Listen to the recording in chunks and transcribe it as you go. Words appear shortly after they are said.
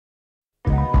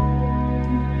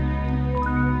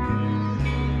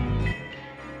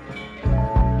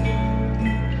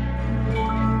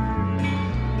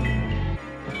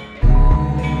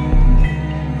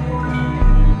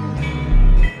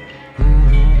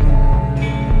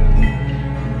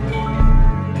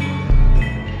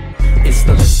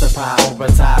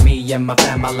prioritize me and my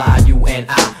family, you and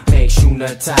I make sure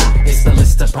to tie. It's the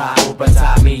list of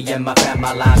prioritize me and my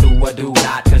family, do or do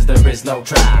not, cause there is no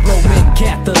try. Roman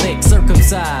Catholic,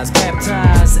 circumcised,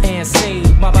 baptized, and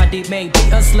saved. My body may be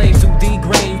a slave to the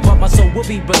grave, but my soul will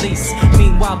be released.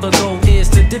 Meanwhile, the goal is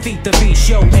to defeat the beast,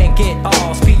 show and get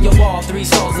all. Speed your all, 3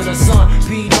 stars of the sun.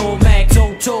 Pino, Mag,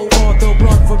 Toto, on the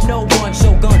run from no one.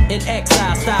 Shogun in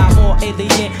exile, style more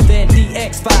alien than the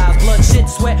X-Files. Blood, shit,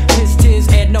 sweat, piss, tears,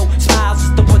 and no smiles.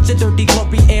 Just a bunch of dirty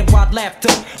glory and wild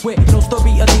laughter, with no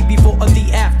story of the before or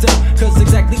the after. Cause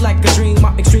exactly like a dream,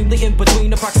 I'm extremely in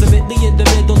between, approximately in the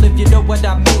middle, if you know what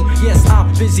I mean. Yes, I'm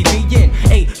busy being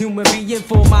a human being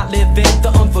for my living.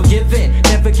 The unforgiving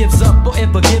never gives up or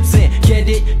ever gives in. Get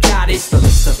it? Got it. It's the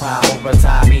list of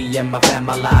prioritize me and my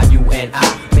family, you and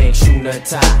I make sure to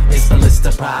tie. It's the list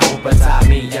of prioritize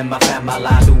me and my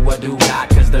family, do or do not,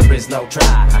 cause there is no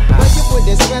try. But you put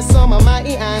this stress on my mind,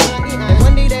 and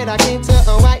one day that I came to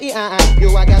Hawaii,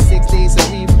 yo, I got 6 days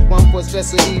to leave, 1 for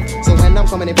stress relief. So when I'm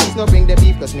coming in peace, no bring the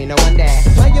beef, cause me no one there.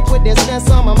 Why you put this stress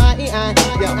on my mind,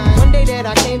 yo, one day that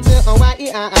I came to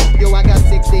Hawaii, yo, I got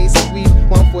 6 days to leave,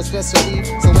 1 for stress relief.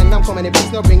 So when I'm coming in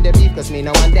peace, no bring the beef, cause me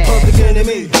no one there. From beginning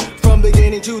me, from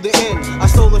beginning to the end, I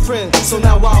stole a friend, so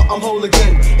now I'm whole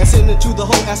again. And sending to the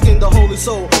whole, asking the Holy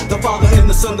Soul, the Father and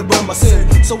the Son to burn my sin.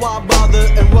 So why bother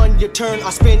and run your turn? I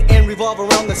spin and revolve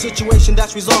around the situation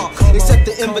that's resolved. Accept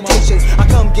the invitations, I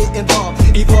come get involved.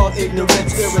 Evolve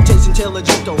ignorance, irritation,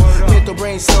 intelligento. Mental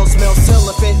brain cells smell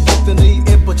celibate, infinitely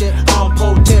impotent. I'm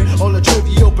potent on a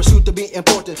trivial pursuit to be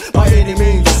important by any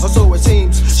means, or so it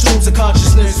seems. Streams of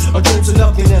consciousness, or dreams of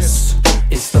nothingness.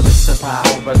 It's the list of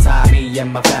prioritize me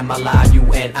and my family, you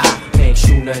and I make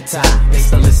sure to tie. It's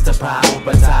the list of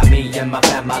prioritize me and my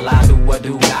family, do or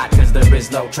do not, cause there is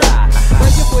no try.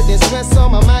 When you put this stress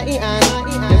on my mind,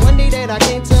 and one day that I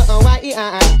came to Hawaii,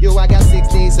 yo, I got 6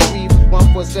 days to leave,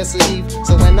 1 for stress relief.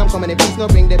 So when I'm coming in peace, no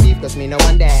bring the beef, cause me no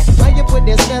one there. Why you put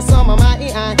this stress on my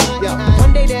mind, yo,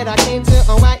 one day that I came to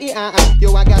Hawaii,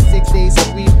 yo, I got 6 days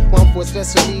to leave, 1 for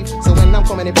stress relief. So when I'm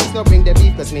coming in peace, no bring the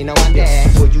beef, cause me no one there.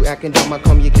 Boy, you acting dumb, I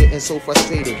come, you getting so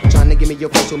frustrated. Trying to give me your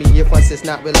phone, show me your funds, it's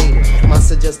not related. My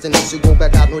suggestion is you go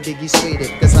back out, no diggy straighted.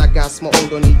 Cause I got small,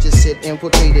 don't need just sit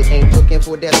infiltrated. Ain't looking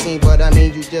for that scene, but I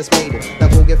mean you just made it. Now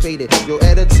go get faded. Your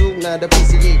attitude, not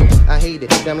appreciated. I hate it.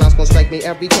 Them lines gon' strike me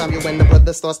every time. You when the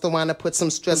brother starts to wanna put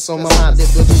some stress on my mind.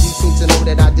 Little do you seem to know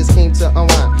that I just came to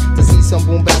unwind. To see some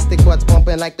bombastic butts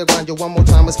bumping like the grind. Yo, one more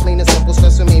time, it's plain and simple.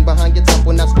 Stress remain behind your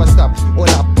temple, not stressed up. All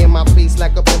up in my face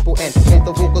like a pimple. And hit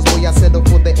the vocals, boy, I settle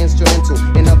for the instrumental.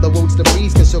 In other words, the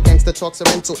breeze, cause your gangster talks are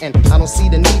rental. And I don't see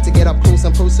the need to get up close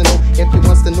and personal. If you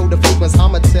wants to know the frequency,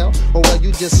 I'ma tell. Or well,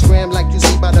 you just scram like you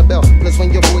see by the bell. Plus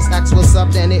when your voice asks what's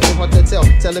up, then it ain't hard to tell.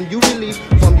 Tell them you relieve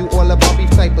from you all about beef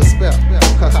type of spell.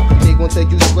 They gon' tell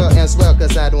you swell and swell,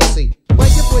 cause I don't see. Why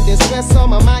you put this stress on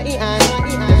my mind,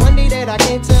 and one day that I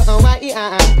came to Hawaii,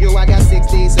 yo, I got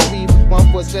 6 days to leave,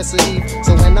 1 for stress relief.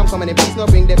 So when I'm coming in peace, no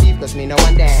bring the beef, cause me no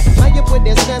one there. Why you put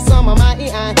this stress on my mind,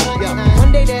 yo,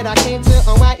 one day that I came to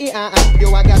Hawaii,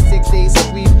 yo, I got 6 days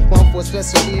to leave, 1 for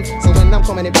stress relief. So when I'm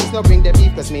coming in peace, no bring the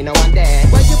beef, cause me no one there.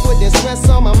 Why you put this stress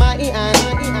on my mind,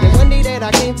 and one day that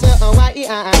I came to Hawaii,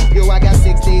 yo, I got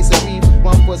 6 days to leave,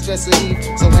 1 for stress relief.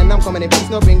 So when I'm coming in peace,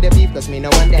 no bring the beef, cause me no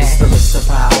one there. It's the list of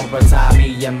prioritize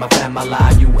me and my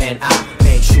family, you and I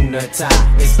make sure to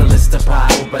tie. It's the list of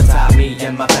prioritize me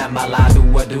and my family, do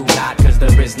or do not, cause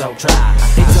there is no try.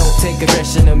 It don't take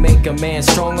aggression to make a man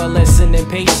stronger. Listening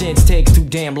patience takes too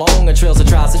damn long. A trails of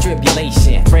trials and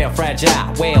tribulation. Frail,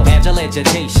 fragile, well, agile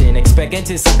agitation. Expect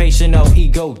anticipation of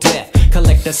ego death.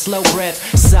 Collect a slow breath,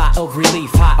 sigh of relief.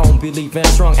 High on belief and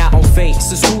strong out on faith.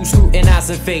 So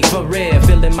scrutinizing fate for real.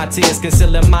 Filling my tears,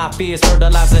 concealing my fears,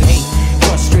 fertilizing hate.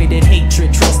 Frustrated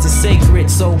hatred, trust is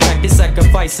sacred. So practice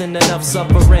sacrificing enough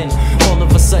suffering. All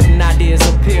of a sudden ideas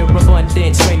appear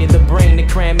abundant. Straining the brain to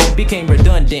cram it became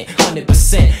redundant.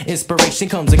 100% inspiration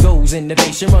comes and goes.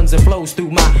 Innovation runs and flows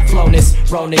through my flowness,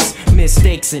 rawness,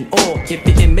 mistakes and all. If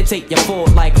you imitate your fall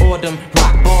like autumn,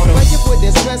 rock bottom. Why you put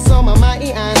this stress on my mind,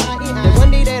 and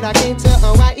one day that I came to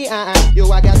Hawaii, yo,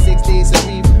 I got 6 days to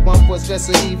leave, 1 for stress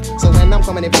relief. So when I'm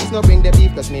coming in peace, no bring the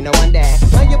beef, cause me no one there.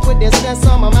 Why you put this stress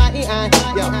on my mind,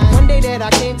 yo, one day that I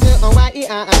came to Hawaii,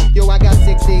 yo, I got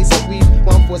 6 days to leave,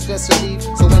 1 for stress relief.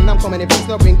 So when I'm coming in peace,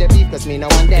 no bring the beef, cause me no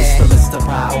one there. It's the list of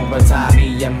prioritize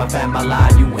me and my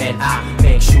family, you and I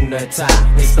make sure to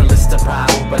tie. It's the list of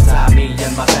prioritize me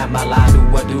and my family, do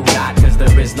or do not, cause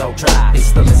there is no try.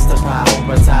 It's the list of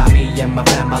prioritize me and my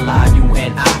family, you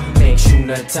and I make sure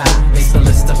to tie. It's the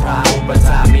list of